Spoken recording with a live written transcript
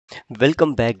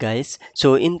Welcome back, guys.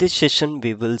 So, in this session,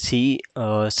 we will see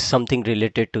something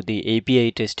related to the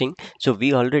API testing. So,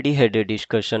 we already had a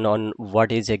discussion on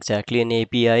what is exactly an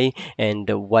API and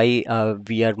why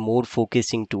we are more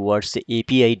focusing towards the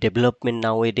API development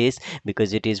nowadays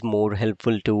because it is more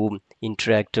helpful to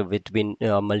interact between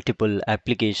multiple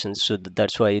applications. So,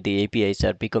 that's why the APIs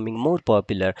are becoming more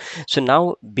popular. So,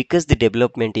 now because the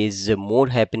development is more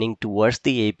happening towards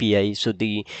the API, so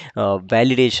the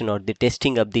validation or the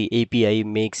testing of the API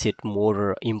makes it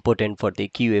more important for the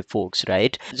QA folks,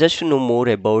 right? Just to know more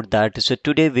about that, so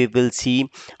today we will see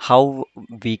how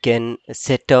we can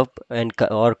set up and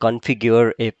or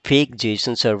configure a fake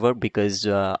JSON server because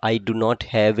I do not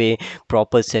have a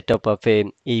proper setup of a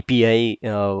API,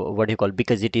 what do you call,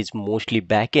 because it is mostly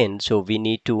backend, so we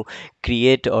need to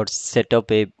create or set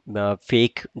up a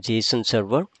fake JSON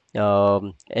server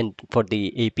and for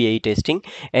the API testing,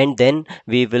 and then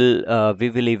we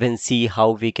will even see how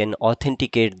we can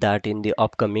authenticate that in the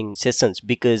upcoming sessions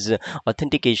because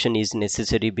authentication is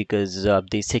necessary because of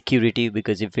the security,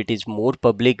 because if it is more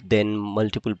public then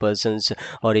multiple persons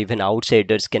or even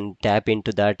outsiders can tap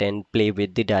into that and play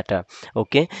with the data.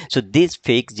 Okay, so this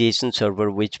fake JSON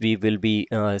server which we will be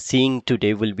seeing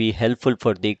today will be helpful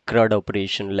for the CRUD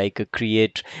operation, like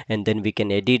create, and then we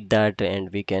can edit that and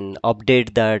we can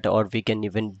update that, or we can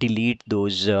even delete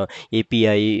those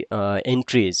API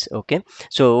entries. Okay,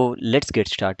 so let's get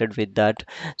started with that.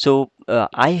 So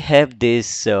I have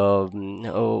this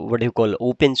what do you call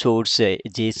open source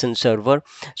JSON server.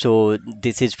 So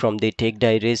this is from the Tech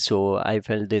Diaries. So I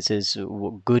felt this is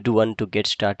good one to get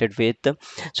started with.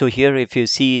 So here, if you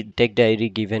see Tech Diary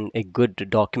given a good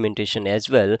documentation as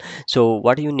well. So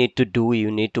what you need to do,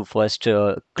 you need to first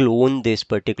clone this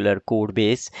particular code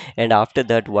base, and after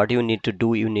that what you need to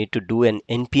do, you need to do an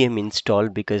npm install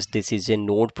because this is a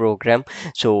node program.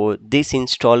 So this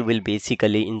install will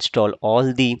basically install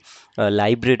all the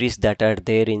libraries that are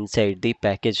there inside the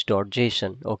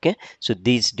package.json. Okay, so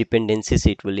these dependencies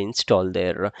it will install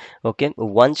there. Okay,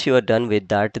 once you are done with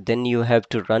that, then you have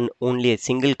to run only a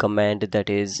single command, that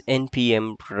is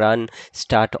npm run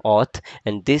start auth,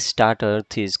 and this start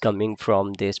auth is coming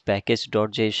from this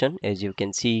package.json, as you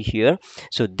can see here.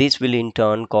 So this will in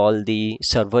turn call the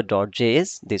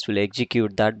server.js. This will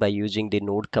execute that by using the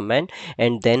node command,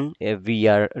 and then we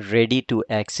are ready to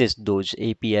access those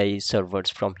API servers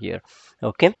from here.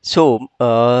 Okay, so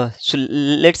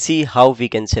let's see how we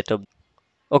can set up.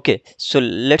 Okay, so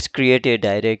let's create a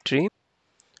directory.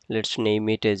 Let's name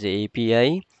it as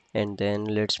API, and then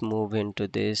let's move into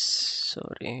this,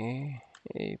 sorry,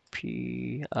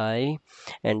 API,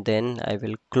 and then I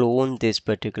will clone this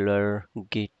particular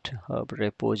GitHub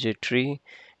repository,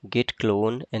 git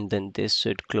clone, and then this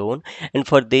should clone. And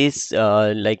for this,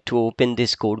 like to open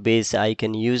this code base, I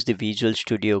can use the Visual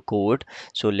Studio Code.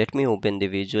 So let me open the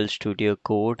Visual Studio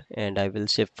Code, and I will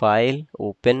say file,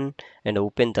 open, and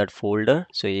open that folder.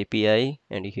 So API,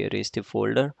 and here is the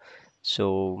folder.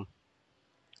 So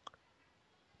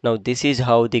now this is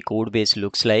how the code base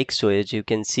looks like. So as you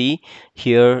can see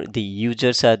here, the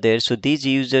users are there. So these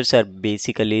users are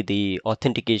basically the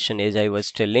authentication, as I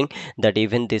was telling, that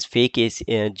even this fake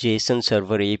JSON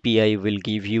server API will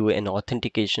give you an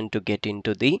authentication to get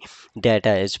into the data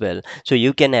as well. So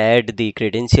you can add the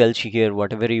credentials here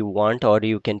whatever you want, or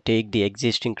you can take the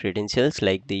existing credentials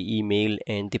like the email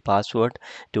and the password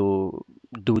to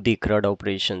do the CRUD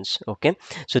operations. Okay,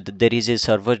 so there is a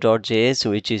server.js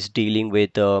which is dealing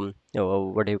with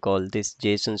what do you call this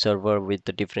JSON server with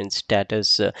the different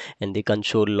status and the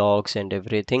console logs and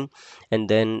everything. And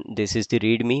then this is the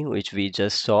readme which we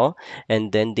just saw,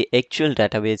 and then the actual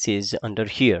database is under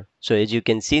here. So as you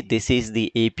can see, this is the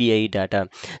API data.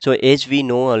 So as we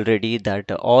know already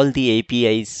that all the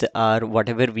APIs are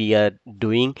whatever we are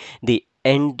doing, the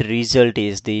end result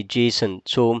is the JSON.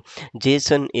 So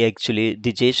JSON, actually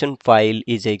the JSON file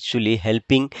is actually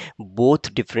helping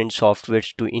both different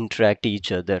softwares to interact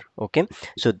each other. Okay,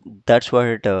 so that's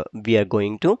what we are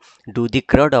going to do the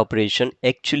CRUD operation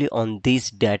actually on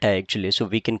this data actually. So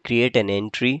we can create an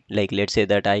entry, like let's say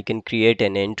that I can create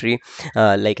an entry,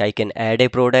 like I can add a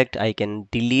product, I can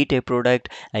delete a product,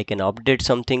 I can update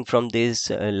something from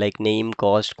this, like name,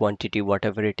 cost, quantity,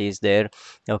 whatever it is there.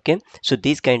 Okay, so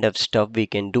this kind of stuff we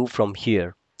can do from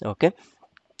here. Okay,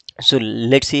 so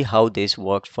let's see how this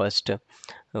works first.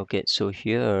 Okay, so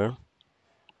here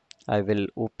I will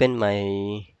open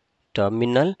my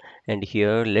terminal, and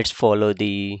here let's follow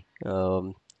the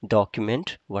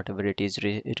document whatever it is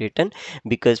written,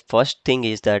 because first thing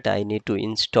is that I need to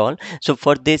install. So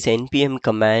for this npm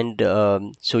command,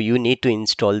 so you need to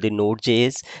install the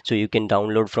node.js, so you can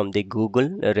download from the google,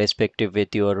 respective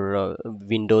with your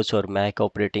windows or mac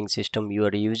operating system you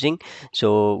are using.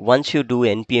 So once you do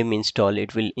npm install,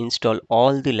 it will install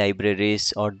all the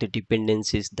libraries or the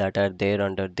dependencies that are there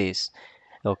under this.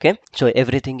 Okay, so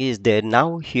everything is there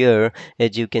now. Here,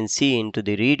 as you can see into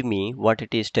the readme, what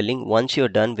it is telling, once you're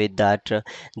done with that,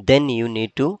 then you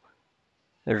need to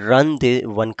run the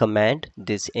one command,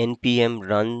 this npm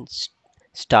run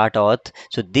start auth.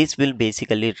 So this will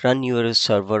basically run your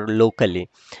server locally.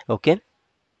 Okay,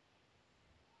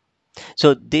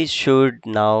 so this should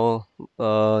now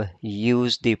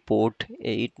use the port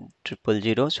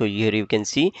 8000. So here you can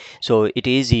see, so it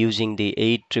is using the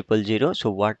 8000.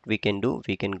 So what we can do,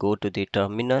 we can go to the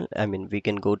terminal, I mean we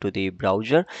can go to the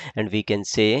browser, and we can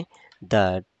say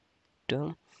that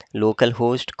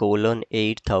localhost colon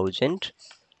 8000.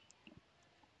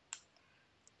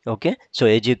 Okay, so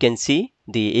as you can see,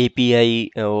 the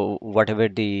API, whatever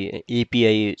the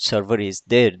API server is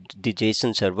there, the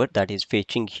JSON server that is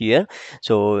fetching here.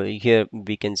 So here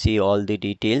we can see all the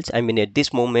details. I mean, at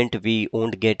this moment we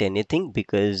won't get anything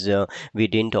because we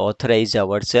didn't authorize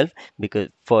ourselves. Because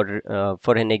for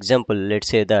an example, let's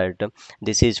say that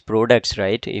this is products,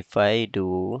 right? If I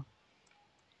do,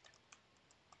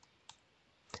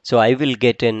 so I will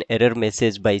get an error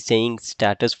message by saying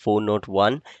status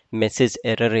 401 message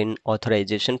error in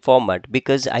authorization format,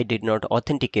 because I did not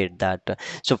authenticate that.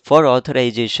 So for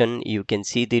authorization, you can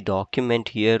see the document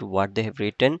here, what they have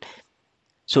written.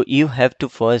 So you have to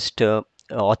first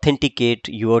authenticate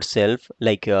yourself,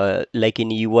 like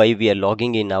in UI we are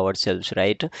logging in ourselves,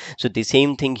 right? So the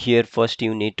same thing here, first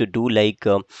you need to do like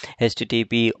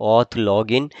http auth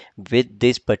login with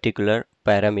this particular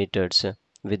parameters,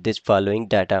 with this following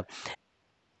data.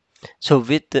 So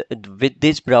with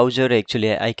this browser,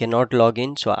 actually I cannot log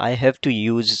in, so I have to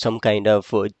use some kind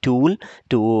of tool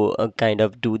to kind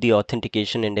of do the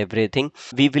authentication and everything.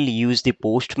 We will use the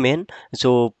Postman.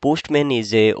 So Postman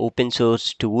is a open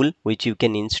source tool which you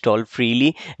can install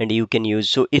freely and you can use.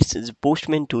 So it's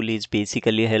Postman tool is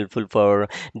basically helpful for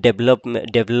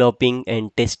developing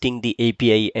and testing the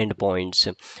API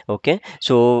endpoints. Okay,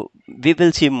 so we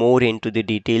will see more into the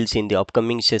details in the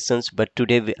upcoming sessions, but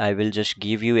today I will just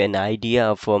give you an idea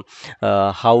of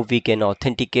how we can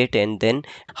authenticate and then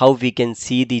how we can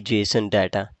see the JSON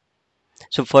data.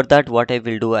 So for that, what I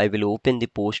will do, I will open the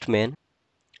Postman.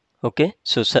 Okay,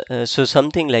 so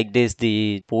something like this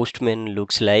the Postman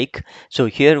looks like. So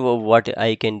here what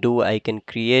I can do, I can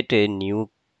create a new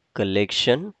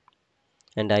collection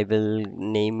and I will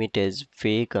name it as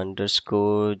fake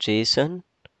underscore JSON,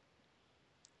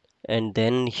 and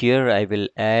then here I will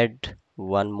add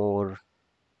one more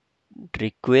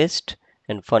request.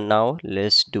 And for now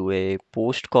let's do a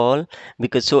post call,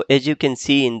 because so as you can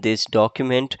see in this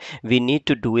document, we need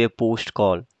to do a post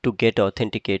call to get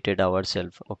authenticated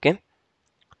ourselves. Okay,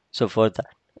 so for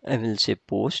that I will say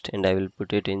post and I will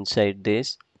put it inside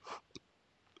this,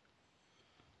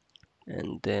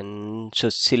 and then so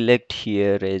select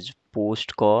here as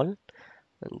post call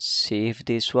and save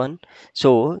this one.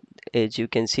 So as you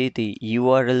can see, the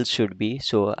URL should be,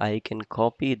 so I can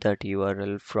copy that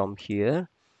URL from here.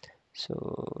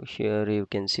 So here you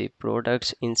can see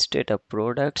products. Instead of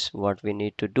products, what we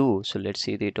need to do, so let's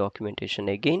see the documentation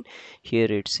again. Here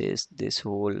it says this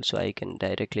whole, so I can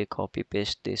directly copy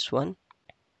paste this one.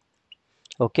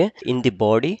 Okay, in the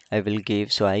body I will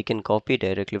give, so I can copy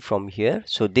directly from here.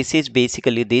 So this is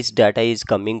basically, this data is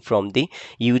coming from the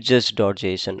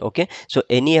users.json. Okay, so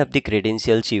any of the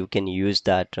credentials you can use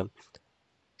that.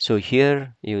 So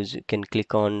here you can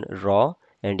click on raw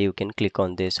and you can click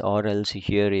on this, or else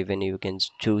here even you can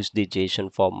choose the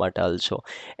JSON format also.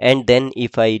 And then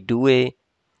if I do a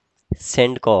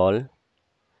send call,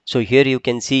 so here you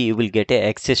can see you will get a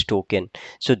access token.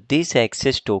 So this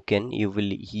access token you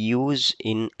will use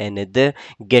in another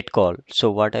get call. So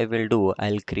what I will do,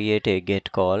 I'll create a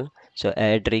get call. So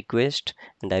add request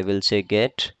and I will say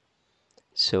get.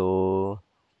 So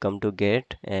come to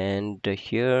get, and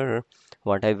here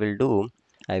what I will do,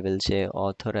 I will say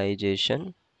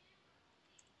authorization.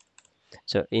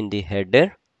 So in the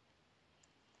header,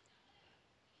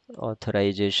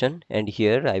 authorization, and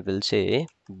here I will say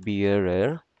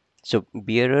bearer. So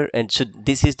bearer, and so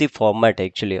this is the format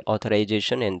actually,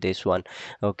 authorization and this one.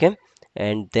 Okay,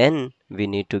 and then we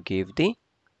need to give the,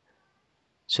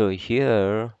 so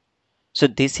here, so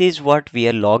this is what we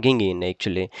are logging in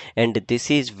actually, and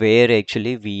this is where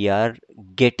actually we are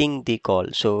getting the call.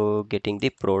 So getting the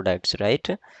products, right?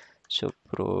 So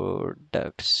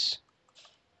products,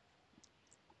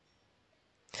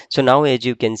 So now as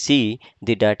you can see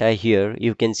the data here,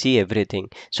 you can see everything.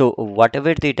 So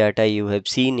whatever the data you have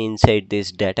seen inside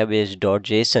this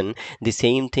database.json, the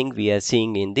same thing we are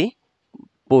seeing in the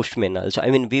Postman also.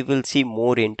 I mean, we will see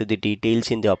more into the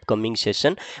details in the upcoming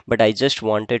session, but I just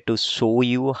wanted to show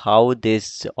you how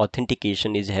this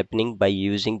authentication is happening by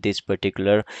using this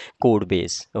particular code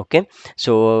base. Okay,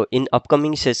 so in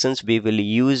upcoming sessions, we will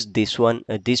use this one,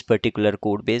 this particular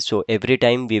code base. So every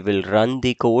time we will run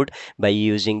the code by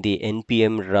using the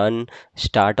npm run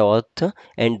start auth,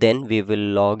 and then we will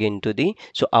log into the,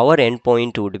 so our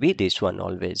endpoint would be this one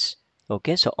always.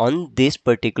 Okay, so on this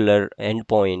particular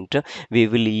endpoint, we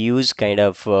will use kind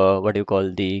of what you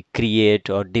call the create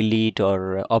or delete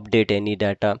or update any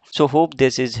data. So hope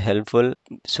this is helpful.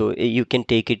 So you can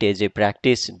take it as a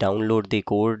practice, download the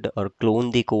code or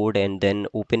clone the code and then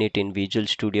open it in Visual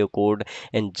Studio Code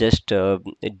and just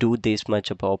do this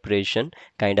much of operation,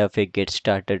 kind of a get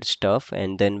started stuff,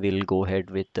 and then we'll go ahead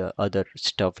with the other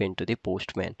stuff into the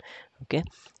Postman. Okay,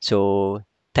 so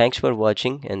thanks for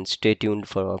watching and stay tuned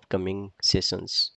for upcoming sessions.